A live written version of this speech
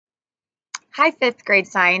Hi, fifth grade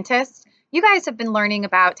scientists. You guys have been learning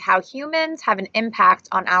about how humans have an impact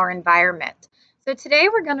on our environment. So today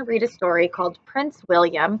we're going to read a story called Prince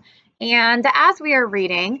William. And as we are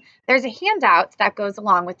reading, there's a handout that goes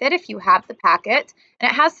along with it if you have the packet.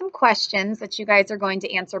 And it has some questions that you guys are going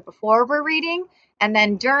to answer before we're reading, and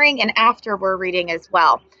then during and after we're reading as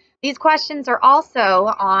well. These questions are also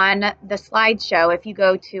on the slideshow if you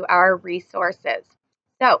go to our resources.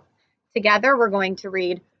 So together we're going to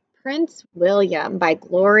read Prince William by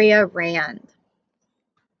Gloria Rand.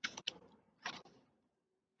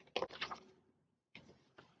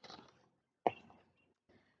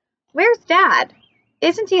 Where's Dad?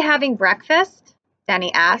 Isn't he having breakfast?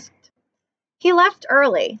 Denny asked. He left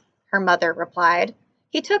early, her mother replied.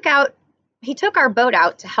 He took our boat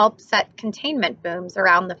out to help set containment booms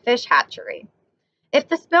around the fish hatchery. If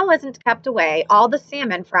the spill isn't kept away, all the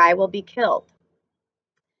salmon fry will be killed.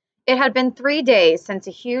 It had been 3 days since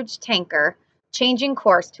a huge tanker, changing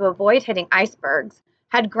course to avoid hitting icebergs,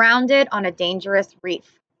 had grounded on a dangerous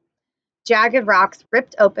reef. Jagged rocks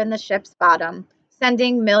ripped open the ship's bottom,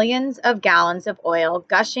 sending millions of gallons of oil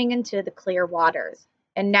gushing into the clear waters,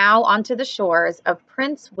 and now onto the shores of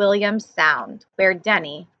Prince William Sound, where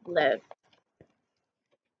Denny lived.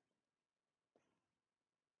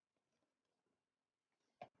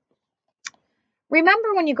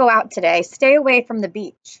 Remember, when you go out today, stay away from the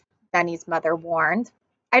beach, Denny's mother warned.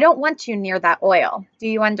 I don't want you near that oil. Do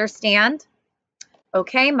you understand?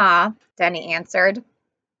 Okay, Ma, Denny answered.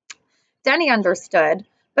 Denny understood,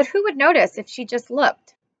 but who would notice if she just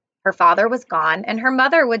looked? Her father was gone, and her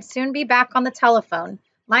mother would soon be back on the telephone,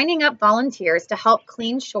 lining up volunteers to help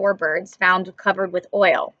clean shorebirds found covered with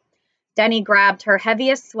oil. Denny grabbed her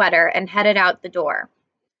heaviest sweater and headed out the door.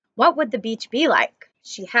 What would the beach be like?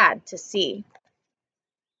 She had to see.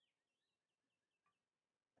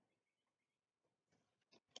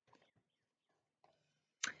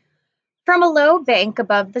 From a low bank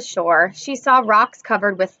above the shore, she saw rocks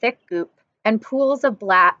covered with thick goop, and pools of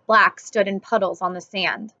black stood in puddles on the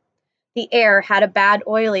sand. The air had a bad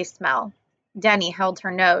oily smell. Denny held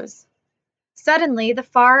her nose. Suddenly,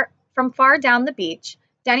 from far down the beach,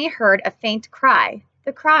 Denny heard a faint cry,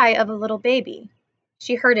 the cry of a little baby.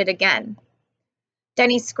 She heard it again.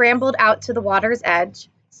 Denny scrambled out to the water's edge,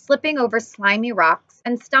 slipping over slimy rocks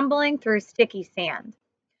and stumbling through sticky sand.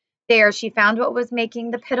 There she found what was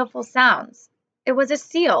making the pitiful sounds. It was a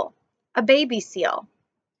seal, a baby seal.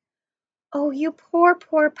 Oh, you poor,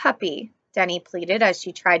 poor puppy, Denny pleaded as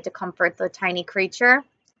she tried to comfort the tiny creature.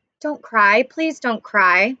 Don't cry, please don't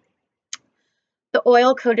cry. The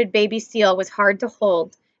oil-coated baby seal was hard to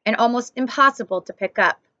hold and almost impossible to pick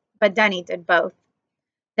up, but Denny did both.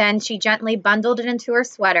 Then she gently bundled it into her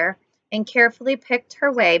sweater and carefully picked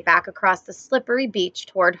her way back across the slippery beach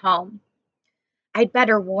toward home. I'd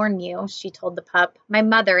better warn you, she told the pup. My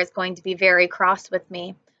mother is going to be very cross with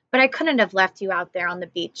me, but I couldn't have left you out there on the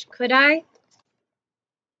beach, could I?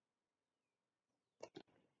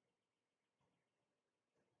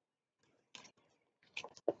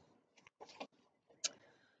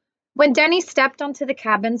 When Denny stepped onto the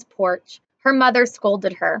cabin's porch, her mother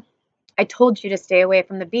scolded her. I told you to stay away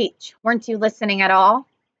from the beach. Weren't you listening at all?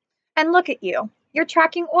 And look at you. You're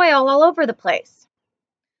tracking oil all over the place.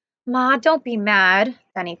 Ma, don't be mad,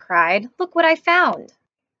 Denny cried. Look what I found.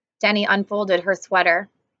 Denny unfolded her sweater.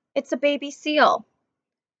 It's a baby seal.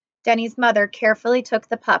 Denny's mother carefully took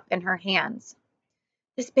the pup in her hands.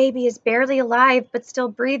 This baby is barely alive but still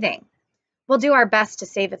breathing. We'll do our best to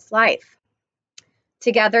save its life.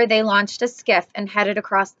 Together they launched a skiff and headed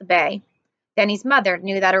across the bay. Denny's mother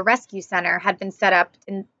knew that a rescue center had been set up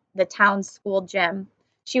in the town's school gym.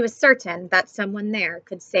 She was certain that someone there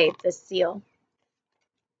could save this seal.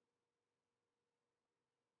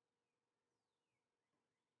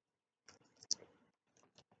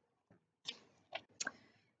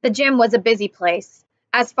 The gym was a busy place.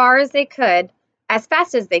 As fast as they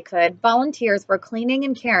could, volunteers were cleaning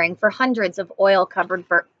and caring for hundreds of oil-covered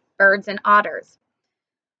birds and otters.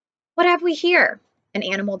 What have we here? An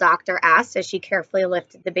animal doctor asked as she carefully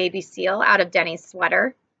lifted the baby seal out of Denny's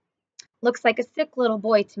sweater. Looks like a sick little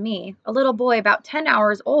boy to me, a little boy about 10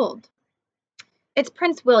 hours old. It's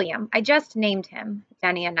Prince William. I just named him,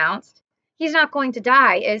 Denny announced. He's not going to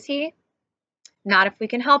die, is he? Not if we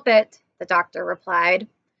can help it, the doctor replied.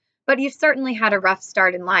 But you've certainly had a rough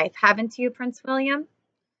start in life, haven't you, Prince William?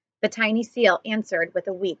 The tiny seal answered with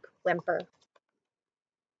a weak whimper.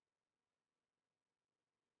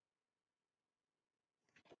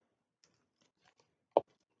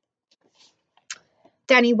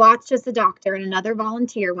 Denny watched as the doctor and another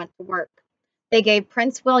volunteer went to work. They gave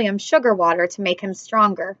Prince William sugar water to make him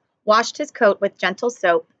stronger, washed his coat with gentle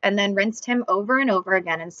soap, and then rinsed him over and over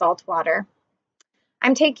again in salt water.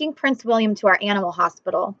 I'm taking Prince William to our animal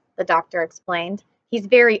hospital, the doctor explained. He's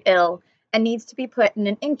very ill and needs to be put in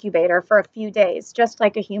an incubator for a few days, just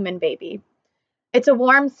like a human baby. It's a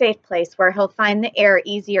warm, safe place where he'll find the air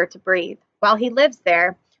easier to breathe. While he lives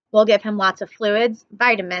there, we'll give him lots of fluids,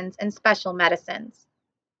 vitamins, and special medicines.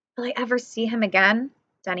 Will I ever see him again?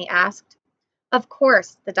 Denny asked. Of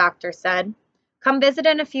course, the doctor said. Come visit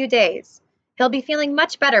in a few days. He'll be feeling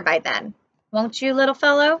much better by then. Won't you, little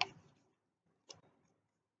fellow?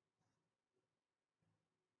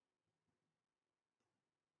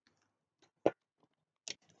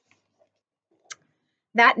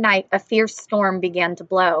 That night, a fierce storm began to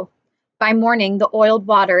blow. By morning, the oiled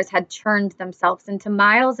waters had churned themselves into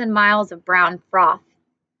miles and miles of brown froth.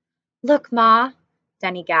 Look, Ma,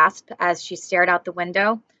 Denny gasped as she stared out the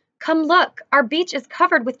window. Come look, our beach is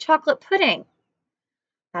covered with chocolate pudding.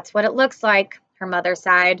 That's what it looks like, her mother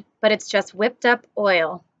sighed, but it's just whipped up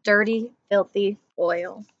oil, dirty, filthy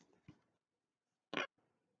oil.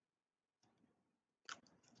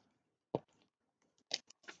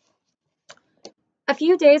 A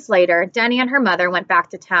few days later, Denny and her mother went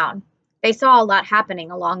back to town. They saw a lot happening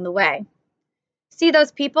along the way. See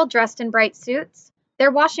those people dressed in bright suits? They're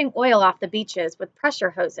washing oil off the beaches with pressure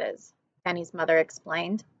hoses, Denny's mother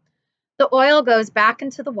explained. The oil goes back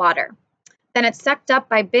into the water. Then it's sucked up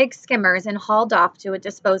by big skimmers and hauled off to a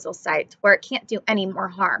disposal site where it can't do any more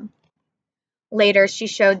harm. Later, she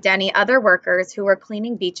showed Denny other workers who were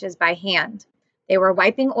cleaning beaches by hand. They were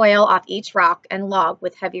wiping oil off each rock and log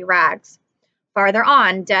with heavy rags. Farther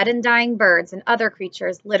on, dead and dying birds and other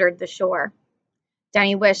creatures littered the shore.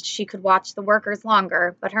 Denny wished she could watch the workers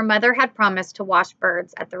longer, but her mother had promised to wash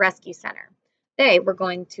birds at the rescue center. They were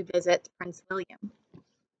going to visit Prince William.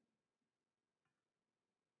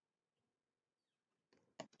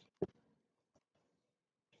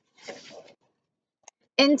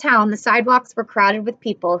 In town, the sidewalks were crowded with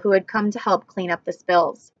people who had come to help clean up the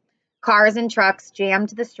spills. Cars and trucks jammed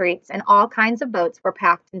the streets, and all kinds of boats were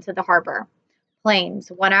packed into the harbor.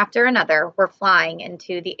 Planes, one after another, were flying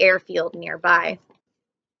into the airfield nearby.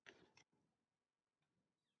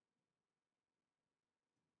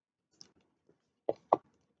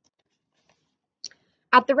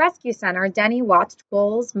 At the rescue center, Denny watched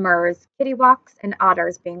gulls, murres, kittiwaks, and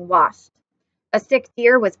otters being washed. A sick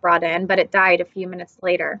deer was brought in, but it died a few minutes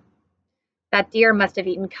later. That deer must have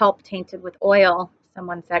eaten kelp tainted with oil,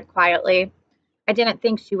 someone said quietly. I didn't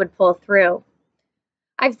think she would pull through.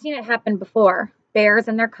 I've seen it happen before. Bears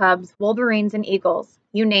and their cubs, wolverines and eagles,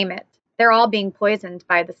 you name it. They're all being poisoned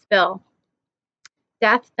by the spill.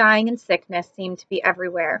 Death, dying, and sickness seemed to be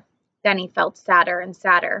everywhere. Denny felt sadder and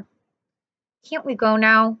sadder. Can't we go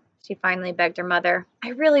now? She finally begged her mother. I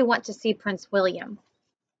really want to see Prince William.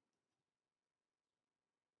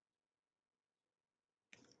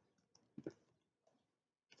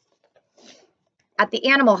 At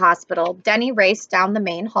the animal hospital, Denny raced down the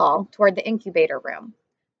main hall toward the incubator room.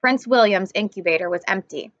 Prince William's incubator was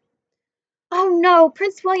empty. Oh no,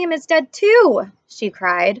 Prince William is dead too, she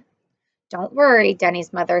cried. Don't worry,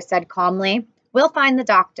 Denny's mother said calmly. We'll find the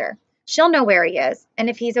doctor. She'll know where he is and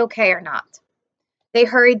if he's okay or not. They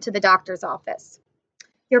hurried to the doctor's office.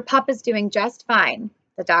 Your pup is doing just fine,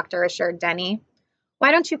 the doctor assured Denny.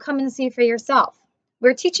 Why don't you come and see for yourself?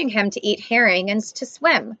 We're teaching him to eat herring and to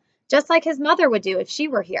swim, just like his mother would do if she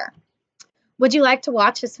were here. Would you like to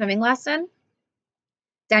watch his swimming lesson?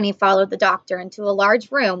 Denny followed the doctor into a large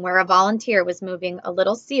room where a volunteer was moving a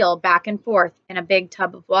little seal back and forth in a big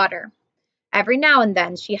tub of water. Every now and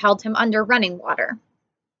then she held him under running water.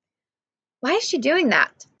 Why is she doing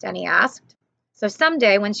that? Denny asked. So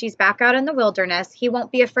someday when she's back out in the wilderness, he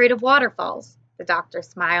won't be afraid of waterfalls, the doctor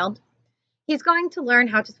smiled. He's going to learn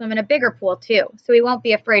how to swim in a bigger pool too, so he won't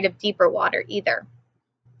be afraid of deeper water either.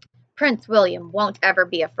 Prince William won't ever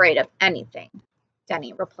be afraid of anything,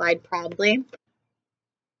 Denny replied proudly.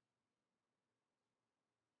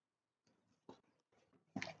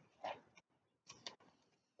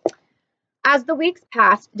 As the weeks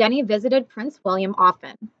passed, Denny visited Prince William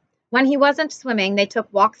often. When he wasn't swimming, they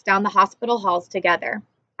took walks down the hospital halls together.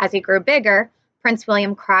 As he grew bigger, Prince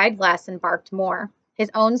William cried less and barked more, his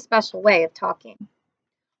own special way of talking.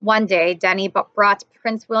 One day, Denny brought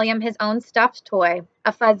Prince William his own stuffed toy,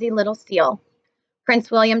 a fuzzy little seal. Prince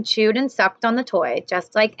William chewed and sucked on the toy,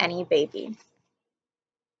 just like any baby.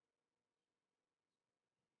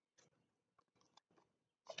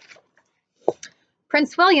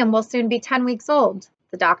 Prince William will soon be 10 weeks old,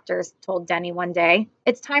 the doctors told Denny one day.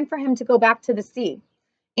 It's time for him to go back to the sea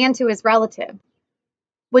and to his relative.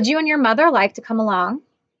 Would you and your mother like to come along?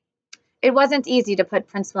 It wasn't easy to put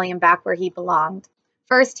Prince William back where he belonged.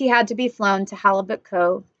 First, he had to be flown to Halibut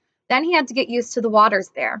Cove. Then he had to get used to the waters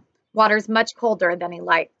there, waters much colder than he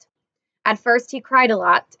liked. At first, he cried a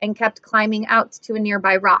lot and kept climbing out to a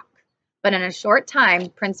nearby rock. But in a short time,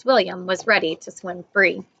 Prince William was ready to swim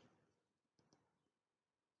free.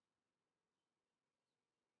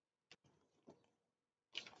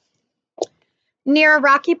 Near a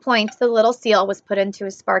rocky point, the little seal was put into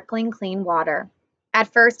a sparkling clean water.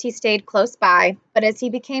 At first, he stayed close by, but as he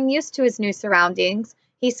became used to his new surroundings,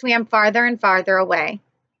 he swam farther and farther away.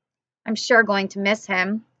 I'm sure going to miss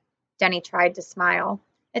him. Denny tried to smile.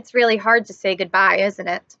 It's really hard to say goodbye, isn't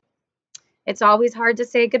it? It's always hard to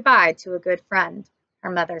say goodbye to a good friend, her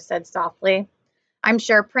mother said softly. I'm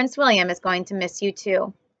sure Prince William is going to miss you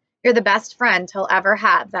too. You're the best friend he'll ever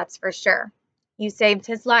have, that's for sure. You saved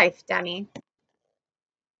his life, Denny.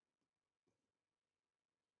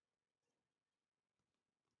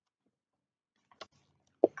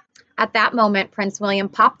 At that moment, Prince William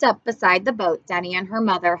popped up beside the boat Denny and her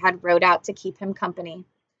mother had rowed out to keep him company.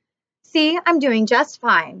 See, I'm doing just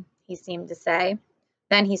fine, he seemed to say.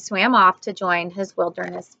 Then he swam off to join his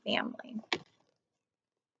wilderness family.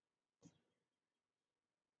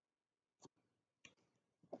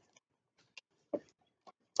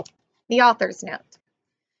 The author's note.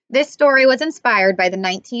 This story was inspired by the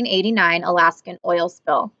 1989 Alaskan oil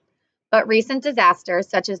spill, but recent disasters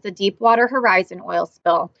such as the Deepwater Horizon oil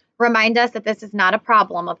spill remind us that this is not a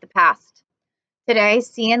problem of the past. Today,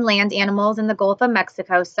 sea and land animals in the Gulf of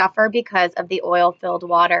Mexico suffer because of the oil-filled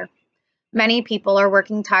water. Many people are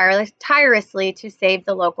working tirelessly to save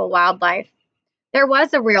the local wildlife. There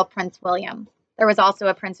was a real Prince William. There was also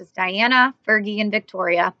a Princess Diana, Fergie, and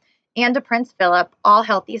Victoria, and a Prince Philip, all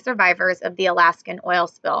healthy survivors of the Alaskan oil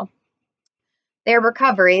spill. Their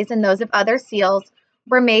recoveries and those of other seals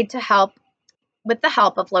were made to help with the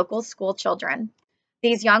help of local school children.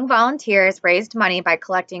 These young volunteers raised money by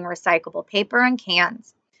collecting recyclable paper and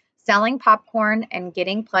cans, selling popcorn, and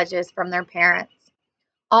getting pledges from their parents.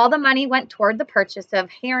 All the money went toward the purchase of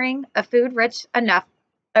herring, a food rich enough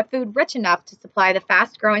to supply the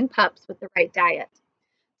fast-growing pups with the right diet.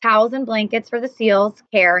 Towels and blankets for the seals'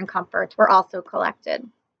 care and comfort were also collected.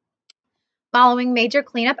 Following major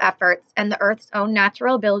cleanup efforts and the Earth's own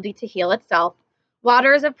natural ability to heal itself,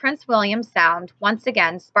 waters of Prince William Sound once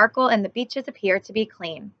again sparkle and the beaches appear to be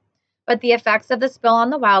clean. But the effects of the spill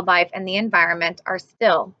on the wildlife and the environment are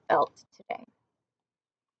still felt today.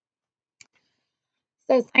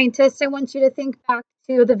 So scientists, I want you to think back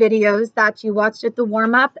to the videos that you watched at the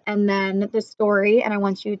warm-up and then the story, and I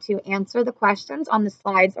want you to answer the questions on the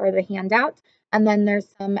slides or the handout. And then there's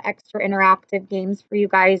some extra interactive games for you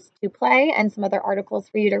guys to play and some other articles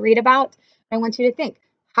for you to read about. I want you to think,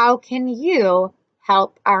 how can you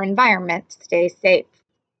help our environment stay safe?